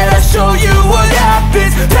back bed, I'll show you what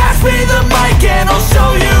happens. Pass me the mic and I'll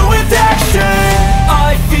show you with action.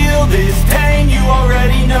 I feel this pain, you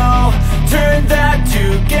already know. Turn that to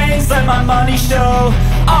gains, let my money show.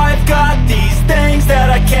 I've got these things that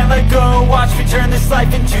I can't let go. Watch me turn this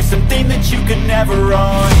life into something that you could never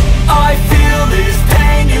own. I feel this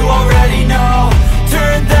pain, you already know.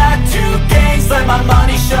 Turn that to gains, let my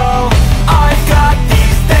money show. I've got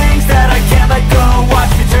these things that I can't let go.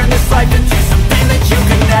 Watch me turn this life into something that you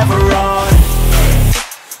could never own.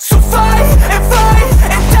 So fight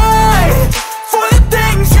and die for the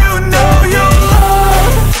things you know you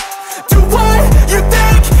love. Do what you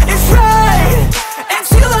think is right.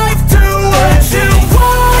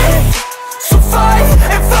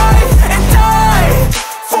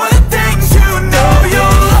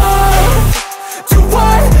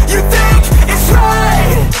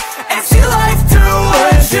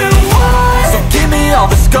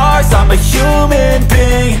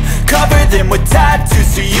 cover them with tattoos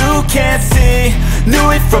so you can't see. Knew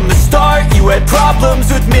it from the start, you had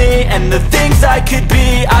problems with me and the things I could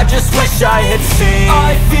be, I just wish I had seen.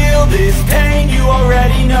 I feel this pain, you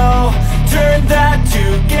already know. Turn that to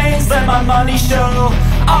gains, let my money show.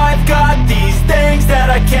 I've got these things that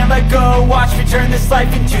I can't let go. Watch me turn this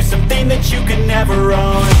life into something that you can never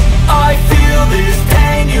own. I feel this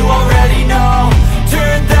pain, you already know.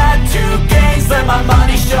 Turn that to gains, let my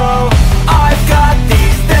money show. I've got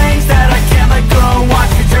these things that I can't let go.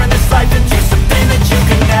 Watch me turn this life into something that you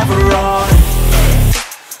can never own.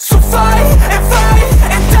 So fight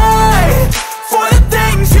and die for the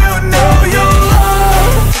things you know you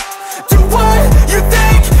love. Do what you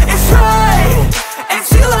think is right and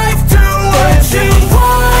see life do what you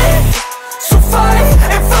want. So fight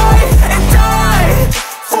and die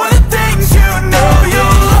for the things you know you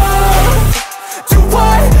love. Do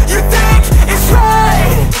what you think is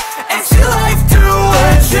right and see life do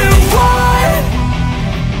what you want.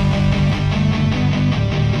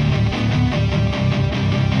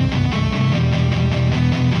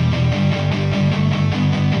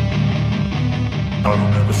 I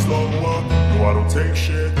don't ever slow up, no I don't take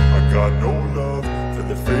shit. I got no love for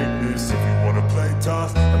the fakeness. If you wanna play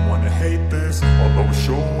tough and wanna hate this, I'll always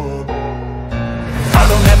show up. I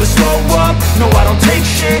don't ever slow up, no I don't take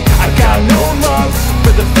shit. I got no love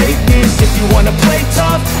for the fakeness. If you wanna play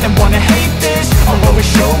tough and wanna hate this, I'll always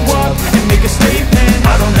show up and make a statement.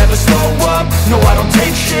 I don't ever slow up, no I don't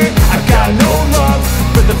take shit. I got no love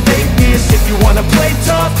for the fakeness. If you wanna play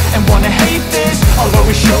tough and wanna hate this, I'll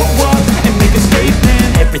always show up and make a statement.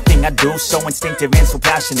 Everything I do so instinctive and so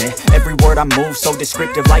passionate. Every word I move so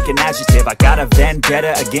descriptive like an adjective. I got a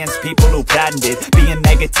vendetta against people who patented being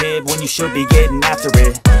negative when you should be getting after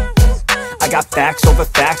it. I got facts over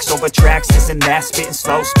tracks, this and that. Spitting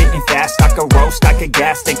slow, spitting fast. I could roast, I could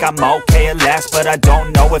gas. Think I'm okay at last, but I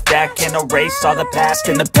don't know if that can erase all the past.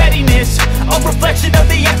 And the pettiness, a reflection of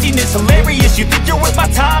the emptiness. Hilarious, you think you're worth my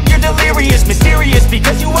time, you're delirious. Mysterious,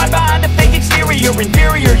 because you hide behind a fake exterior.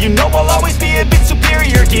 Inferior, you know I'll always be a bit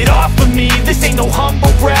superior. Get off of me, this ain't no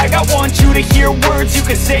humble brag. I want you to hear words, you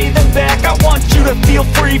can say them back. I want you to feel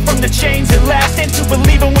free from the chains at last, and to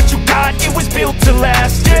believe in what you got, it was built to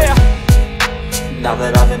last, yeah. Now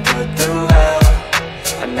that I've been put through hell,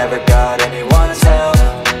 I never got anyone's help.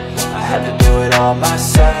 I had to do it all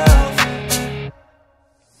myself.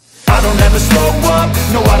 I don't ever slow up,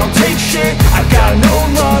 no I don't take shit. I got no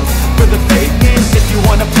love for the fakeness. If you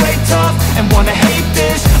wanna play tough and wanna hate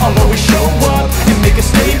this, I'll always show up and make a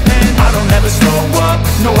statement. I don't ever slow up,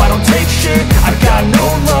 no I don't take shit. I got no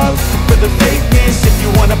love for the fakeness. If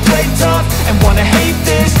you wanna play tough and wanna hate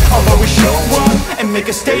this, I'll always show up and make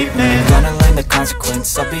a statement. Gonna learn the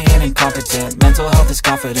consequence of being incompetent. Mental health is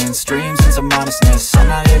confidence, dreams and some modestness. I'm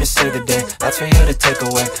not here to save the day, that's for you to take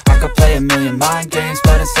away. I could play a million mind games,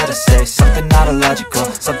 but instead I say something not illogical,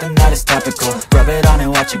 something that is topical. Rub it on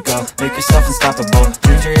and watch it go, make yourself unstoppable.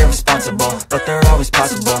 Dreams are irresponsible, but they're always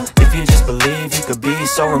possible. If you just believe, you could be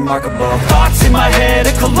so remarkable. Thoughts in my head,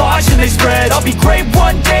 a collage and they spread. I'll be great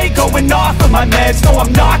one day, going off of my meds. No,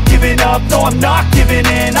 I'm not giving up, no, I'm not giving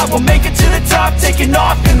in. I will make it to the top, taking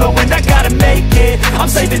off in the wind. I gotta make it, I'm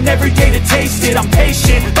saving every day to taste it. I'm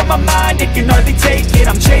patient, but my mind, it can hardly take it.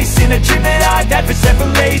 I'm chasing a dream that I've had for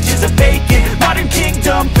several ages. A vacant, modern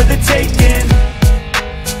kingdom for the taking.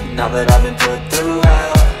 Now that I've been put through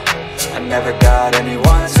hell, I never got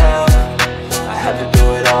anyone's help. I had to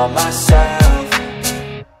do it all myself.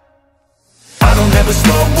 I don't ever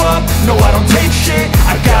slow up, no I don't take shit.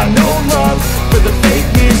 I got no love for the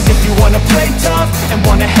fakeness. If you wanna play tough and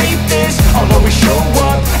wanna hate this, I'll always show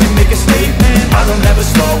up and make a statement. I don't ever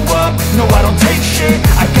slow up, no I don't take shit.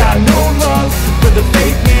 I got no love for the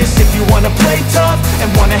fakeness. If you wanna play tough and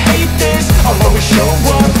wanna hate this, I'll always show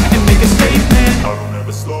up and make a statement. I don't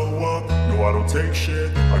ever slow up, no I don't take shit.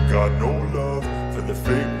 I got no love for the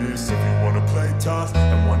fakeness. If you wanna play tough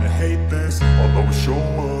and wanna hate this, I'll always show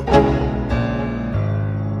up.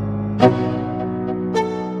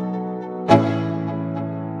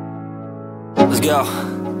 Let's go,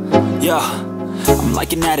 yeah. I'm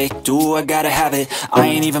like an addict, do I gotta have it. I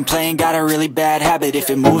ain't even playing, got a really bad habit. If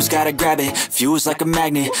it moves, gotta grab it, fuse like a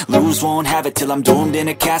magnet. Lose, won't have it till I'm doomed in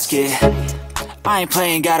a casket. I ain't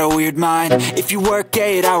playing, got a weird mind. If you work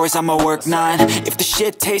 8 hours, I'ma work 9. If the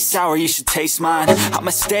shit tastes sour, you should taste mine. I'ma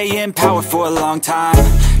stay in power for a long time.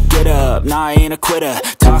 Get up, nah I ain't a quitter.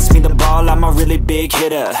 Toss me the ball, I'm a really big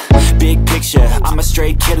hitter. Big picture, I'm a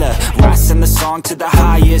straight killer. Rising the song to the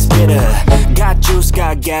highest bidder. Got juice,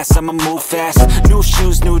 got gas, I'ma move fast. New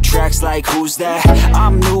shoes, new tracks, like who's that?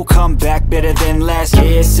 I'm new, come back, better than last.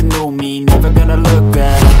 Yeah, it's a new me, never gonna look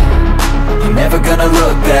back. I'm never gonna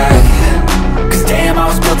look back, cause damn, I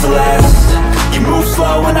was built to last. You move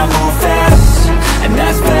slow and I move fast, and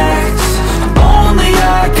that's facts. Only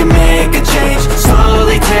I can make a change,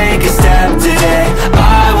 slowly take a step today.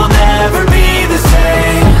 I will never be the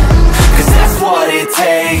same, cause that's what it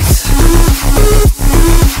takes.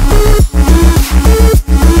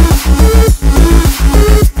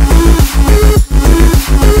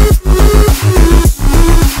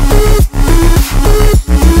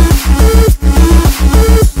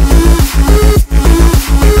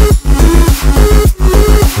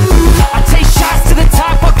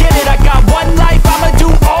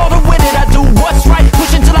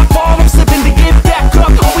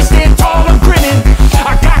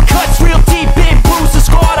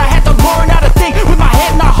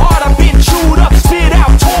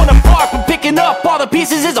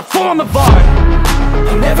 Pieces is a form of art.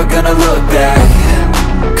 I'm never gonna look back,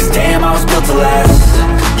 cause damn, I was built to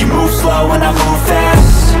last. You move slow and I move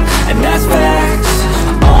fast, and that's facts.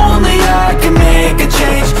 Only I can make a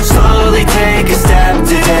change, slowly take a step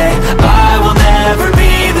today. I will never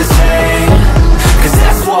be the same, cause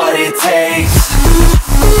that's what it takes.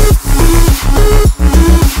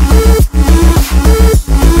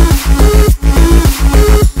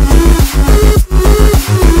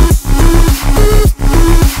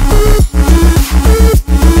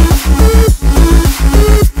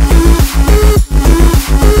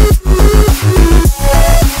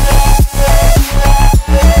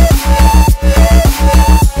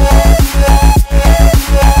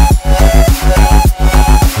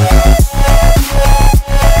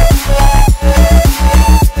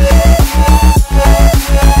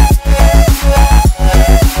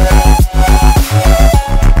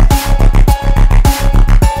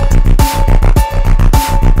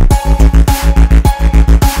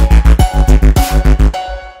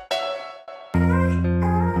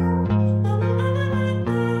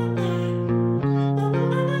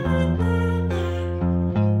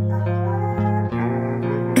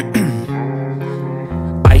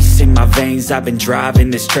 I've been driving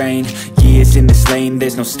this train, years in this lane,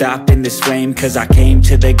 there's no stopping this flame. Cause I came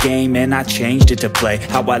to the game and I changed it to play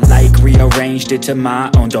how I like, rearranged it to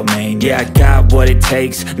my own domain. Yeah, I got what it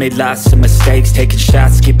takes, made lots of mistakes, taking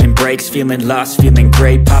shots, skipping breaks, feeling lost, feeling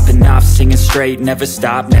great, popping off, singing straight, never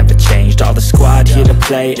stopped, never changed. All the squad here to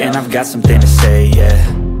play, and I've got something to say, yeah.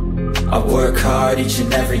 I work hard each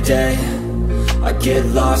and every day, I get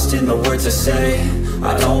lost in the words I say.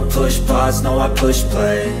 I don't push pause, no, I push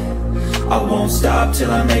play. I won't stop till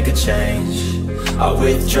I make a change. I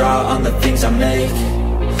withdraw on the things I make.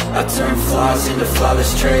 I turn flaws into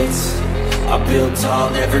flawless traits. I build tall,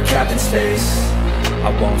 never capped in space.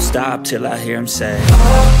 I won't stop till I hear him say, oh,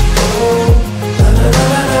 oh, la, la,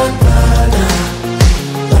 la, la, la, la,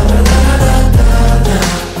 la, la, la, la, la, la.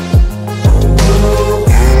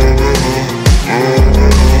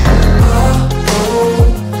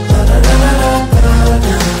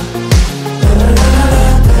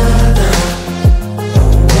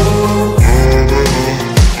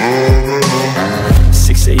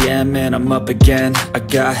 And I'm up again. I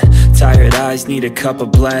got tired eyes, need a cup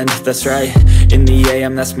of blend. That's right, in the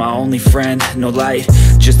AM, that's my only friend. No light,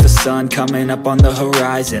 just the sun coming up on the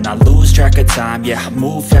horizon. I lose track of time, yeah, I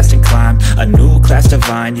move fast and climb a new class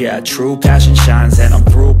divine, yeah, true passion shines. And I'm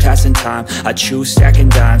through passing time, I choose stacking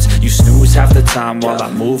dimes. You snooze half the time while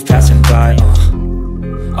I move passing by.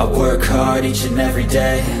 I work hard each and every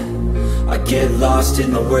day, I get lost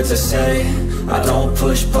in the words I say. I don't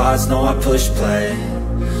push pause, no, I push play.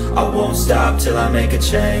 I won't stop till I make a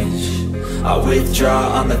change. I withdraw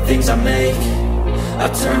on the things I make. I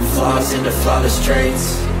turn flaws into flawless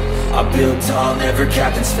traits. I build tall, never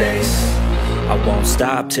capped in space. I won't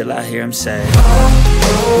stop till I hear him say, oh,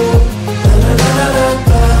 oh, la, la, la, la,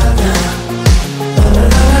 la, la, la, la,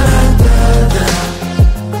 la, la, la, la.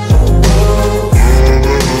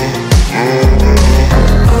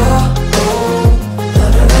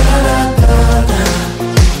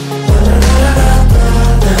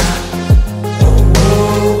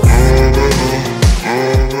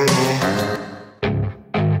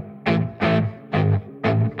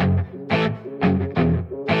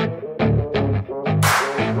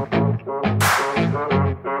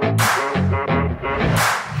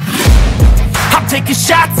 Taking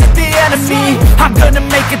shots at the enemy, I'm gonna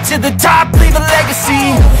make it to the top, leave a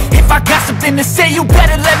legacy. If I got something to say, you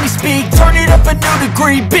better let me speak. Turn it up a new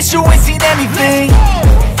degree, bitch, you ain't seen anything.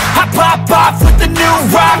 I pop off with the new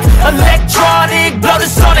rock, electronic, blow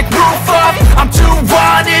the sonic roof up. I'm too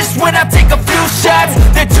honest when I take a few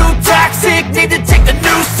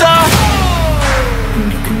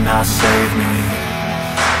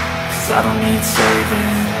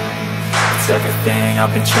everything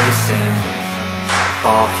I've been chasing,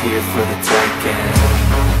 all here for the taking.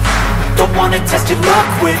 Don't wanna test your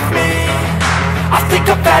luck with me, I think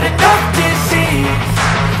I've had enough disease.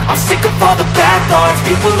 I'm sick of all the bad thoughts,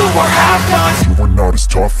 people who are half-nots. You are not as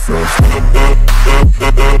tough as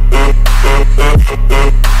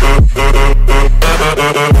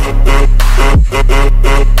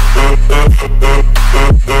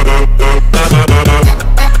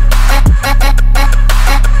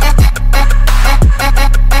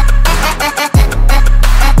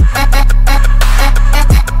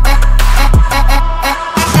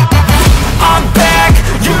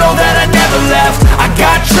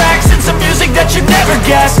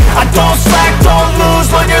I don't slack, don't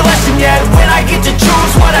lose, learn your lesson yet. When I get to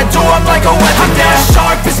choose what I do, I'm like a weapon. I'm not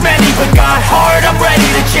sharp as many, but got hard, I'm ready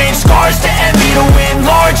to change. Scars to envy, to win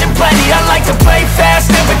large and plenty. I like to play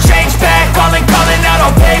fast, never change back. Calling out,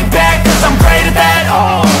 I'll pay back, cause I'm great at that.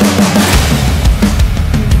 Oh,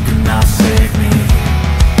 you cannot save me,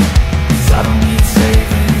 cause I don't need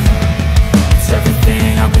saving. It's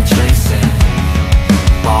everything I've been chasing,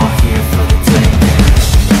 all here for the taking.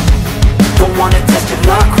 Don't wanna test your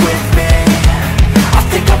luck with me, I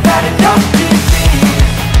think I've had enough disease.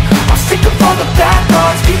 I'm sick of all the bad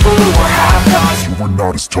thoughts, people who are half-nots. you are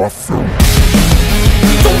not as tough though.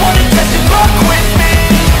 Don't wanna test your luck with me,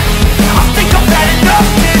 I think I've had enough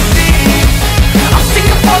disease. I'm sick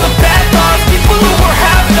of all the bad thoughts, people who are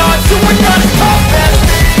half-nots, who are not as tough as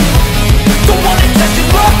me. Don't wanna test your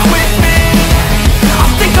luck with me, I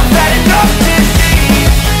think I've had enough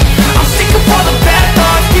disease. I'm sick of all the bad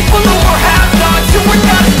thoughts, people who are half-nots, who are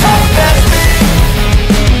not as tough as me.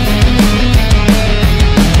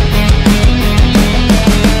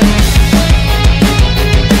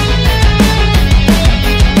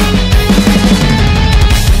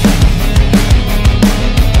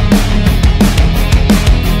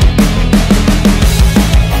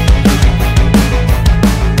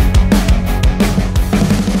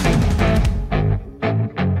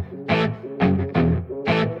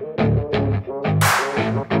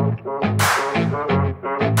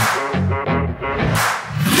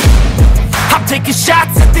 Taking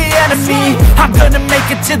shots at the enemy, I'm gonna make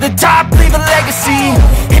it to the top, leave a legacy.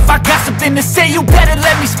 If I got something to say, you better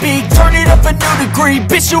let me speak. Turn it up a new degree,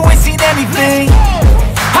 bitch, you ain't seen anything.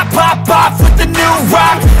 I pop off with the new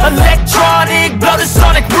rock, electronic, blow the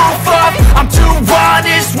sonic roof up. I'm too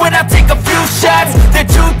honest when I take a few shots, they're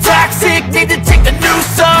too toxic, need to take the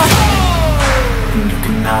noose off. You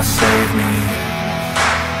cannot save me,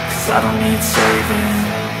 cause I don't need saving.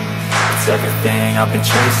 It's everything I've been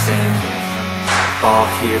chasing, all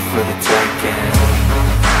here for the taking.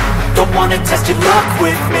 Don't wanna test your luck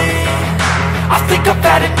with me, I think I've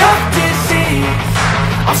had enough disease.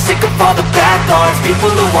 I'm sick of all the bad thoughts,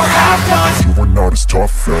 people who are half-nots. You are not as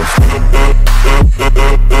tough as